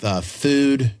have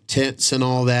food, tents, and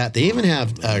all that. They even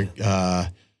have,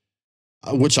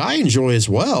 which I enjoy as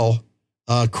well,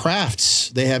 crafts.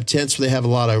 They have tents where they have a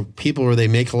lot of people where they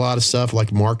make a lot of stuff,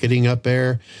 like marketing up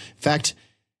there. In fact,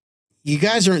 you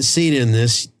guys aren't seeing it in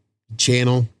this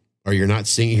channel, or you're not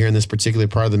seeing it here in this particular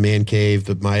part of the man cave,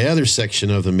 but my other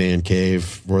section of the man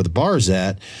cave where the bar's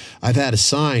at, I've had a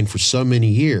sign for so many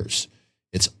years.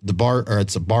 It's a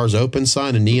bar's open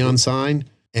sign, a neon sign.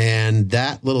 And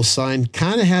that little sign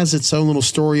kind of has its own little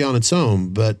story on its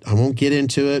own, but I won't get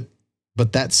into it.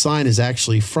 But that sign is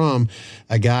actually from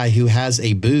a guy who has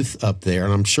a booth up there,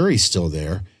 and I'm sure he's still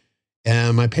there.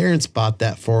 And my parents bought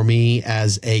that for me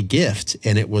as a gift,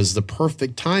 and it was the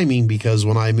perfect timing because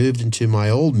when I moved into my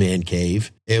old man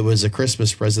cave, it was a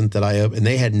Christmas present that I opened, and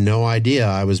they had no idea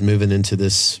I was moving into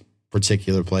this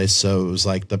particular place. So it was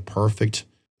like the perfect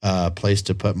place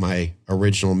to put my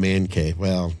original man cave.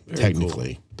 Well, very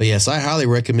technically. Cool. But yes, I highly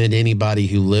recommend anybody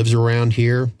who lives around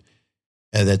here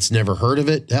that's never heard of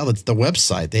it. Hell, it's the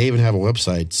website. They even have a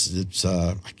website. It's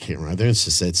I can't remember. I think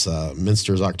it's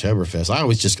Minster's Oktoberfest.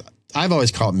 I've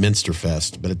always called it Minster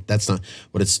Fest, but that's not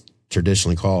what it's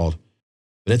traditionally called.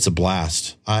 But it's a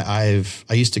blast. I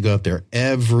used to go up there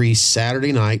every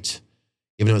Saturday night,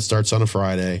 even though it starts on a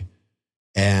Friday.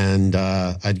 And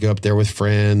I'd go up there with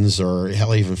friends or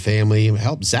hell, even family.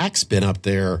 Help, Zach's been up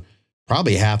there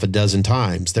probably half a dozen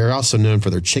times. They're also known for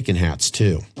their chicken hats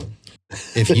too.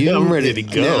 If you, I'm ready to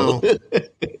go. Now,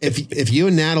 if you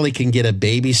and Natalie can get a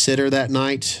babysitter that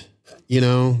night,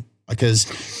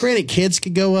 because granted kids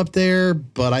could go up there,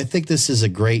 but I think this is a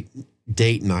great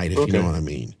date night, if you know what I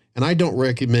mean. And I don't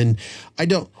recommend,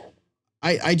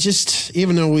 I just,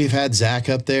 even though we've had Zach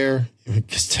up there,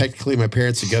 because technically my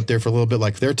parents would go up there for a little bit,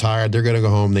 like if they're tired, they're going to go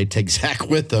home. They take Zach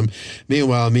with them.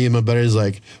 Meanwhile, me and my buddy's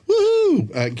like,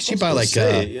 woohoo. She buy like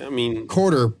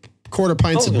quarter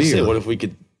pints of beer. Say, what if we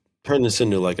could turn this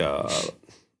into like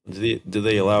do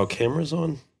they allow cameras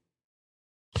on?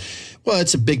 Well,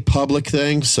 it's a big public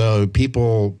thing, so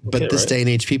people. But this day and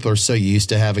age, people are so used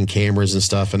to having cameras and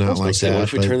stuff and out like that. What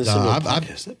if we turn this into a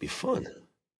podcast? That'd be fun.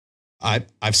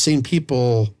 I've seen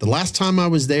people. The last time I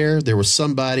was there was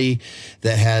somebody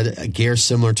that had a gear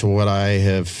similar to what I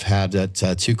have had at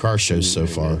 2 car shows so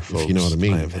far. Folks, if you know what I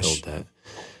mean. I have held that,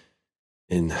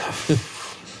 and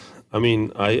I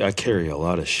mean, I carry a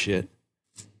lot of shit,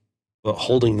 but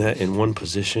holding that in one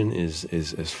position is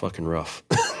fucking rough.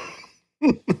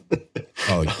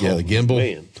 Oh yeah, the gimbal.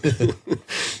 Man.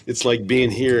 It's like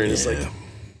being here, and it's like,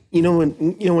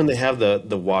 when they have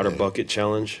the water bucket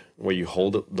challenge where you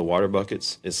hold the water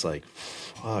buckets, it's like,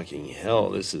 fucking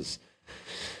hell, this is,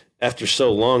 after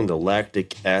so long, the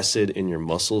lactic acid in your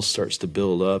muscles starts to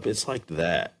build up. It's like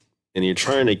that, and you're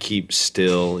trying to keep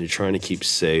still, you're trying to keep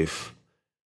safe.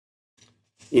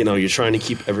 You're trying to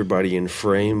keep everybody in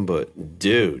frame, but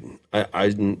dude, I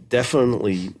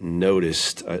definitely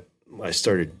noticed. I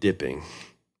started dipping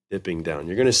down.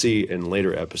 You're going to see in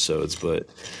later episodes, but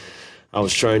I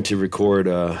was trying to record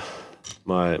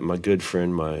my good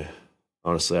friend,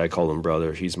 honestly, I call him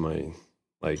brother. He's my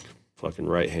fucking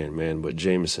right-hand man, but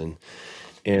Jameson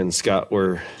and Scott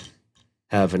were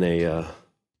having a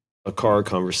car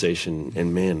conversation,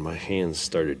 and man, my hands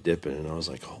started dipping, and I was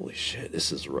like, holy shit,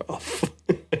 this is rough.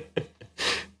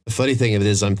 The funny thing of it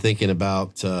is, I'm thinking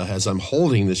about as I'm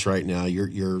holding this right now.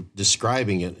 You're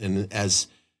describing it, and as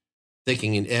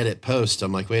thinking in edit post,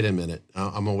 I'm like, wait a minute,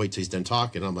 I'm gonna wait till he's done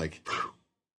talking. I'm like,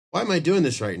 why am I doing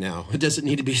this right now? It doesn't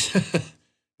need to be.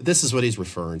 But this is what he's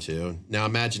referring to. Now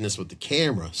imagine this with the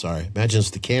camera. Sorry, imagine this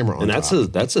with the camera on. And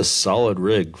that's a solid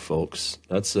rig, folks.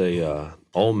 That's a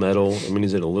all metal. I mean,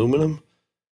 is it aluminum?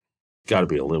 Got to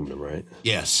be aluminum, right?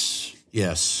 Yes.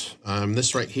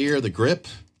 This right here, the grip.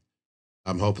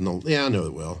 I'm hoping I know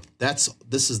it will.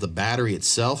 This is the battery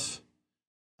itself.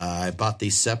 I bought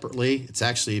these separately. It's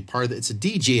actually it's a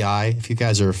DJI. If you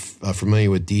guys are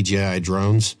familiar with DJI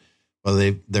drones,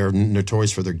 well, they're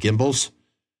notorious for their gimbals.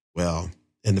 Well,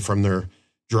 and from their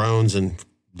drones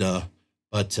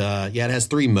but it has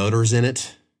 3 motors in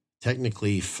it.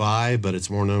 Technically 5, but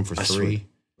it's more known for 3.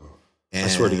 I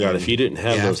swear to God, if you didn't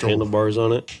have those handlebars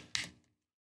on it,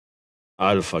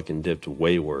 I'd have fucking dipped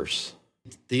way worse.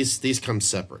 These come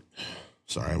separate.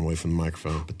 Sorry, I'm away from the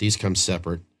microphone, but these come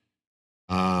separate.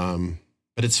 But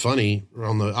it's funny,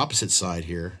 on the opposite side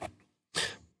here,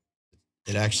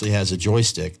 it actually has a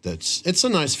joystick. It's a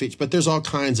nice feature, but there's all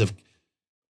kinds of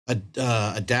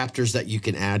adapters that you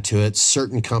can add to it.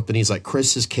 Certain companies, like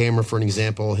Chris's camera, for an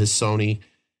example, his Sony,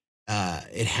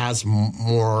 it has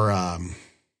more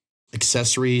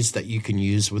accessories that you can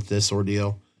use with this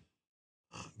ordeal.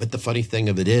 But the funny thing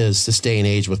of it is, this day and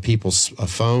age with people's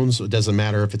phones, it doesn't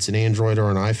matter if it's an Android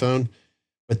or an iPhone,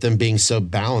 but them being so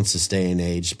balanced this day and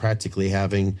age, practically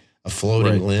having a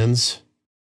floating lens,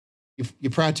 you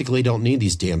practically don't need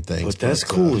these damn things. But that's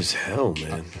cool as hell,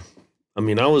 man. I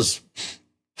mean, I was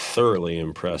thoroughly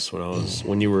impressed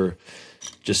when you were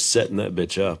just setting that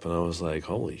bitch up, and I was like,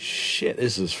 holy shit,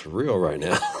 this is for real right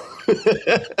now.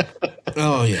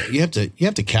 Oh yeah, you have to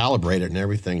calibrate it and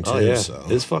everything too. Oh yeah, so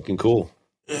it's fucking cool.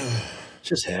 It's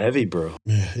just heavy, bro.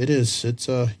 Yeah, it is. It's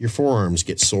your forearms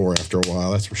get sore after a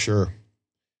while. That's for sure.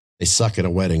 They suck at a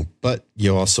wedding, but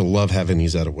you also love having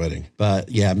these at a wedding. But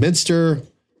yeah, Minster.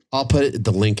 I'll put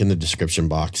the link in the description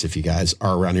box if you guys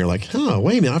are around here. Like,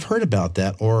 wait a minute, I've heard about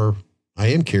that, or I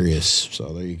am curious.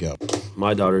 So there you go.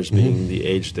 My daughters being the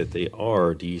age that they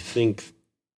are, do you think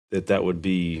that would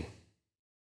be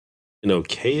an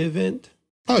okay event?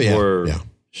 Oh yeah. Or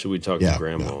should we talk to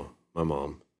Grandma, my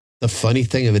mom? The funny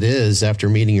thing of it is, after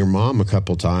meeting your mom a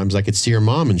couple times, I could see your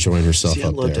mom enjoying herself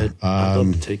up there. I'd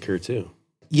love to take her too.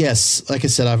 Yes, like I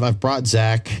said, I've brought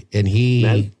Zach, and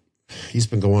he's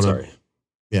been going on.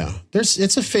 Yeah,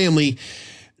 it's a family.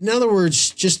 In other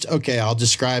words, I'll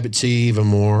describe it to you even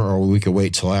more, or we could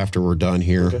wait till after we're done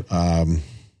here. Okay.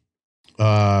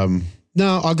 No,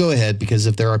 I'll go ahead, because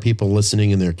if there are people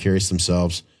listening and they're curious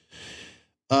themselves,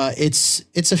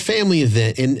 it's a family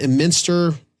event in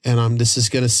Minster. And this is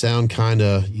going to sound kind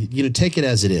of, take it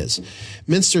as it is.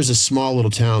 Minster is a small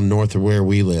little town north of where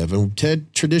we live. And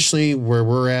traditionally, where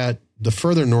we're at, the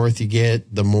further north you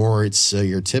get, the more it's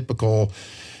your typical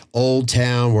old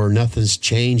town where nothing's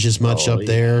changed as much up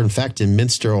there. In fact, in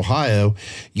Minster, Ohio,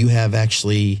 you have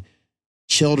actually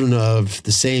children of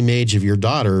the same age of your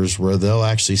daughters where they'll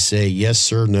actually say, yes,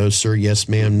 sir, no, sir, yes,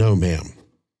 ma'am, no, ma'am.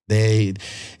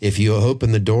 If you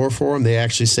open the door for them, they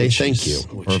actually say thank you,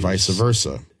 or vice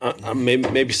versa.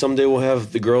 Maybe someday we'll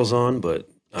have the girls on, but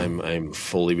I'm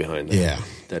fully behind that. Yeah.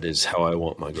 That is how I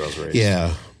want my girls raised.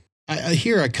 Yeah.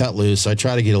 I cut loose. I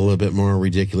try to get a little bit more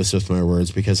ridiculous with my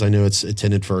words because I know it's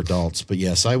intended for adults. But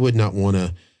yes, I would not want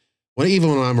to. Even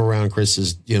when I'm around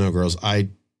Chris's, girls,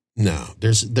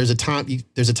 there's a time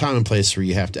and place where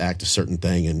you have to act a certain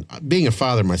thing. And being a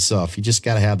father myself, you just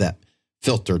got to have that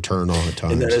filter turn on at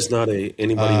times. And that is not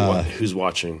anybody who's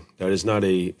watching. That is not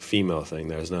a female thing.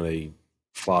 That is not a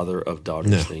father of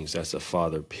daughters things. That's a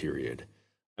father, period.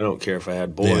 I don't care if I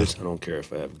had boys. I don't care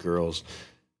if I have girls.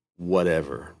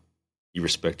 Whatever. You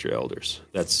respect your elders.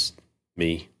 That's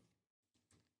me.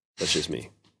 That's just me.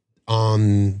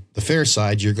 On the fair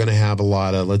side, you're going to have a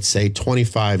lot of, let's say,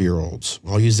 25-year-olds.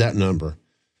 I'll use that number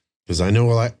because I know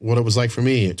what it was like for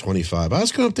me at 25. I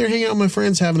was going up there hanging out with my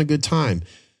friends, having a good time.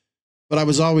 But I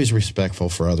was always respectful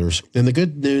for others. And the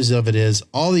good news of it is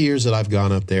all the years that I've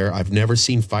gone up there, I've never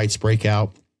seen fights break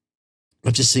out.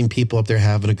 I've just seen people up there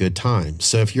having a good time.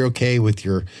 So if you're okay with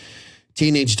your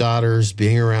teenage daughters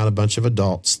being around a bunch of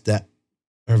adults that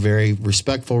are very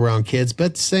respectful around kids, but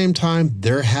at the same time,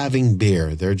 they're having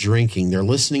beer, they're drinking, they're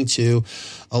listening to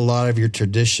a lot of your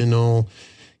traditional,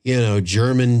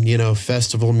 German,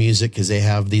 festival music because they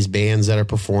have these bands that are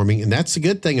performing. And that's the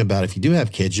good thing about it. If you do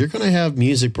have kids, you're going to have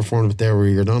music performed there where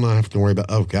you don't have to worry about,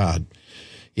 oh God,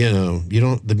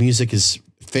 the music is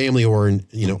family oriented.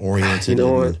 You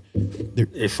know what?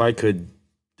 If I could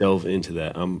delve into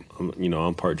that, I'm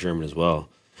part German as well.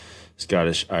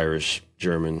 Scottish, Irish,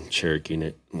 German,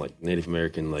 Cherokee, like Native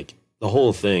American, like the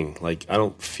whole thing. Like I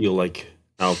don't feel like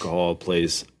alcohol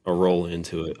plays a role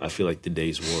into it. I feel like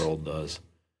today's world does.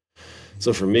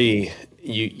 So for me,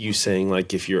 you saying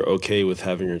like if you're okay with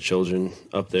having your children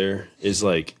up there is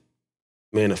like,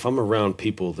 man, if I'm around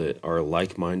people that are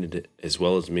like-minded as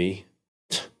well as me,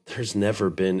 there's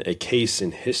never been a case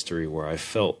in history where I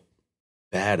felt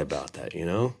bad about that,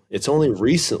 It's only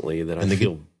recently that I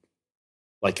feel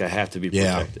like I have to be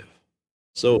protective.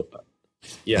 So,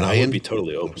 I would be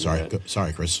totally open to that.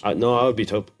 Sorry, Chris. I would be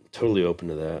totally open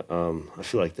to that. I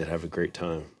feel like they'd have a great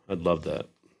time. I'd love that.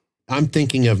 I'm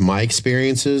thinking of my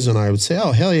experiences, and I would say,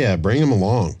 oh, hell yeah, bring them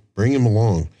along.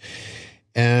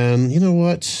 And you know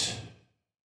what?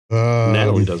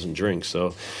 Natalie doesn't drink, so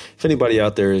if anybody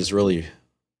out there is really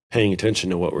paying attention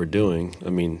to what we're doing, I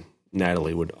mean,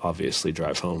 Natalie would obviously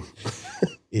drive home.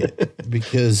 Yeah,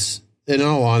 because in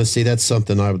all honesty, that's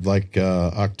something I would like.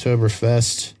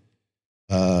 Oktoberfest.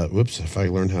 If I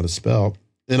learned how to spell.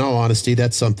 In all honesty,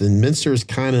 that's something. Minster is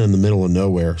kind of in the middle of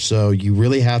nowhere, so you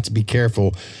really have to be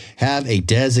careful. Have a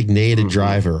designated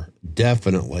driver,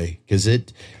 definitely, because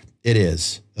it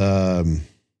is. Because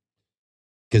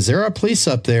there are police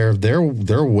up there.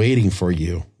 They're waiting for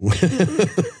you.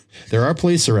 There are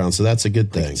police around, so that's a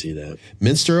good thing. I can see that.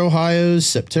 Minster, Ohio,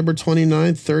 September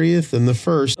 29th, 30th, and the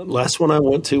 1st. Last one I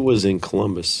went to was in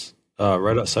Columbus,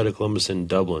 right outside of Columbus in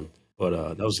Dublin.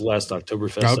 But that was the last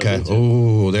Oktoberfest. Okay.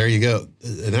 Oh, there you go.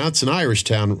 And now it's an Irish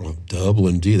town. Oh,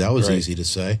 Dublin. Gee, that was easy to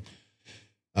say.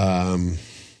 Yeah,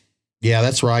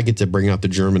 that's where I get to bring out the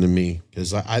German in me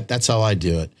because that's how I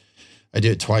do it. I do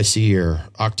it twice a year.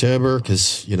 October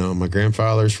because, my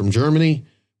grandfather's from Germany.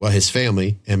 Well, his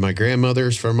family. And my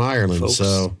grandmother's from Ireland. Folks,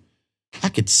 so I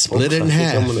could split it in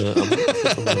half.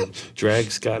 I'm gonna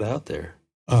drag Scott out there.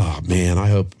 Oh, man. I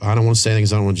don't want to say anything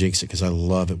because I don't want to jinx it because I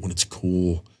love it when it's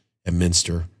cool. At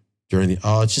Minster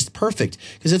it's just perfect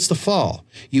because it's the fall.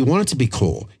 You want it to be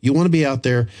cool. You want to be out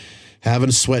there having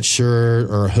a sweatshirt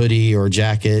or a hoodie or a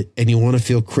jacket and you want to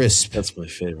feel crisp. That's my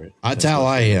favorite. That's how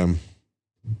I am.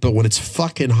 But when it's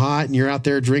fucking hot and you're out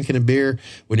there drinking a beer,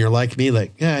 when you're like me,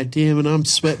 like, God damn it, I'm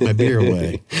sweating my beer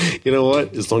away. You know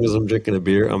what? As long as I'm drinking a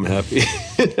beer, I'm happy.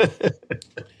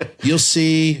 You'll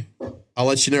see, I'll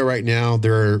let you know right now,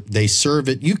 they serve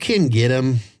it. You can get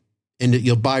them. And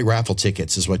you'll buy raffle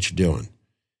tickets is what you're doing.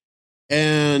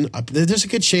 And there's a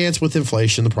good chance with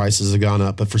inflation, the prices have gone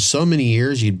up. But for so many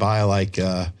years, you'd buy like,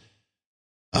 I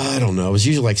don't know. It was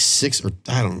usually like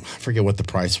I forget what the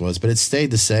price was, but it stayed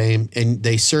the same. And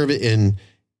they serve it in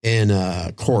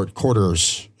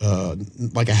quarters,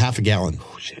 like a half a gallon.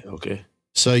 Oh, shit. Okay.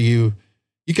 So you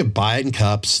could buy it in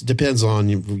cups. Depends on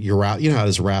your how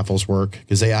does raffles work?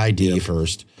 Because they ID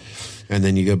first. And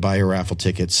then you go buy your raffle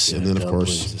tickets. And then, of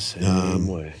course,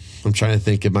 I'm trying to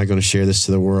think, am I going to share this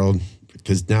to the world?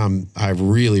 Because now I've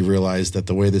really realized that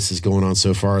the way this is going on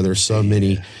so far, there's so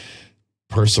many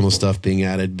personal stuff being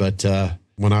added. But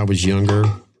when I was younger,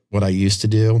 what I used to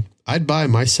do, I'd buy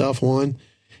myself one.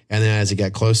 And then as it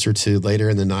got closer to later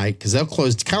in the night, because they'll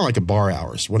close kind of like a bar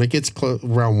hours. When it gets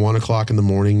around 1 o'clock in the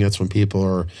morning, that's when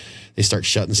they start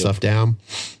shutting stuff down.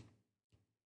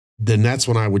 Then that's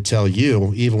when I would tell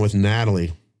you, even with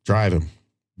Natalie driving,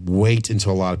 wait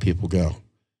until a lot of people go.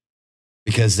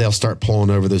 Because they'll start pulling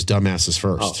over those dumbasses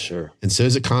first. Oh, sure. And so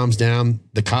as it calms down,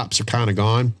 the cops are kind of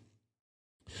gone.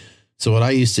 So what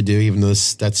I used to do, even though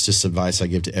that's just advice I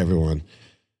give to everyone,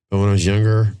 but when I was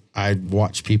younger, I'd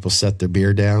watch people set their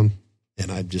beer down, and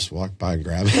I'd just walk by and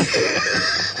grab it.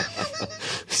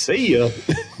 See ya.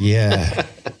 Yeah.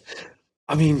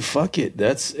 I mean, fuck it.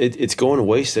 It's going to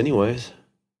waste anyways.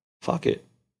 Fuck it.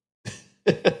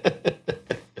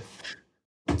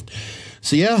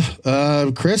 So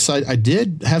yeah, Chris, I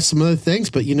did have some other things,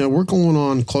 but we're going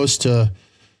on close to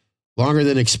longer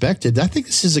than expected. I think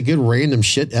this is a good random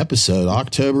shit episode.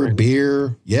 October,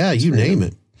 beer. Yeah, you name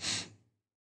it.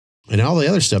 And all the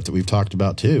other stuff that we've talked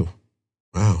about too.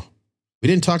 Wow. We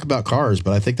didn't talk about cars,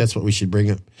 but I think that's what we should bring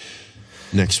up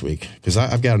next week. Because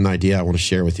I've got an idea I want to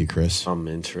share with you, Chris. I'm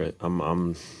into it.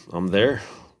 I'm there.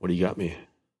 What do you got me?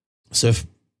 So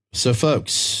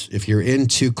folks, if you're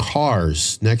into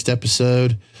cars, next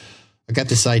episode, I got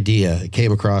this idea. It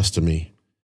came across to me.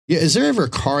 Yeah, is there ever a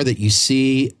car that you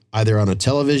see either on a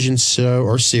television show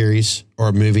or series or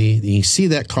a movie, and you see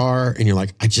that car and you're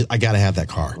like, I got to have that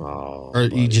car. Oh, or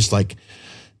you just like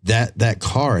that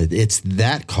car. It's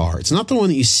that car. It's not the one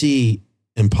that you see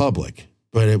in public,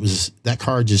 but it was that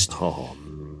car just,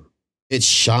 it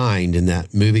shined in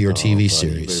that movie or TV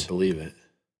series. You better believe it.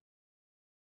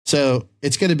 So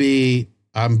it's going to be,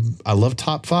 I love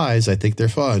top fives. I think they're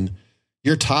fun.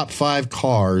 Your top 5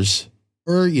 cars,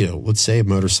 or, let's say a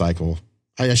motorcycle.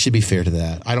 I should be fair to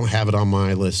that. I don't have it on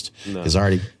my list because I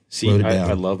already wrote it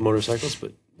down. I love motorcycles,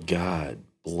 but God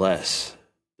bless.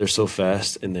 They're so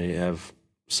fast and they have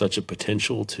such a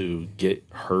potential to get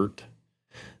hurt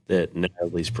that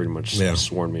Natalie's pretty much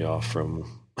sworn me off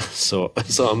from. So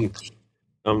I'm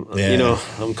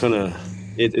kind of,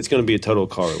 it's going to be a total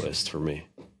car list for me.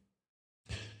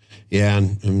 Yeah,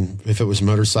 and if it was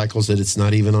motorcycles that it's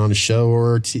not even on a show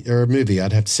or a movie,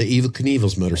 I'd have to say Evel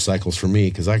Knievel's motorcycles for me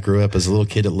because I grew up as a little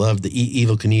kid that loved the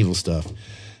Evel Knievel stuff.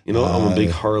 I'm a big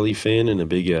Harley fan and a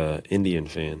big Indian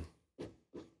fan.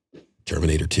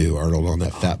 Terminator 2, Arnold on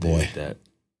that fat boy. That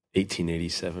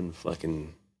 1887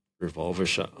 fucking revolver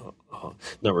shot.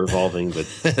 Not revolving, but...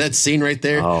 that scene right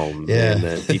there? Oh, man,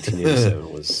 that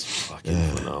 1887 was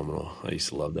fucking phenomenal. I used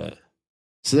to love that.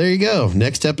 So there you go.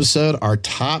 Next episode, our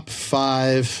top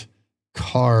 5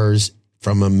 cars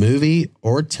from a movie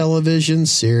or television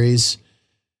series.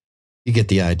 You get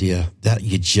the idea that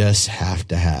you just have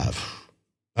to have.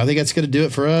 I think that's going to do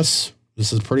it for us.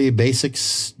 This is pretty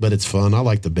basics, but it's fun. I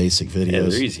like the basic videos. Yeah,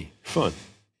 they're easy. Fun.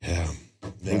 Yeah.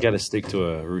 You got to stick to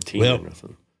a routine or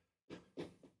nothing.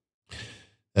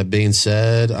 That being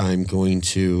said, I'm going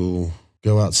to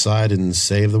go outside and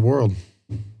save the world.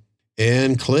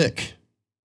 And click.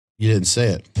 You didn't say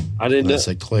it. I didn't. I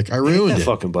said click. I ruined that it.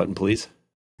 Fucking button, please.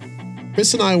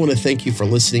 Chris and I want to thank you for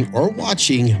listening or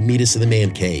watching Meet Us in the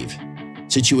Man Cave.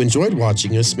 Since you enjoyed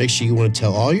watching us, make sure you want to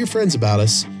tell all your friends about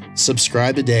us,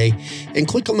 subscribe today, and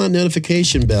click on that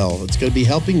notification bell. It's going to be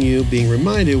helping you being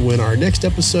reminded when our next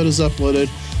episode is uploaded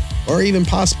or even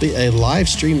possibly a live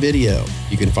stream video.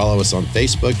 You can follow us on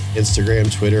Facebook,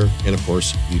 Instagram, Twitter, and of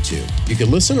course, YouTube. You can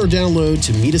listen or download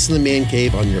to Meet Us in the Man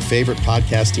Cave on your favorite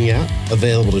podcasting app,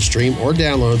 available to stream or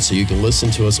download so you can listen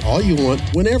to us all you want,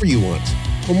 whenever you want.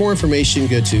 For more information,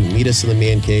 go to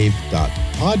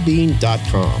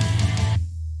meetusinthemancave.podbean.com.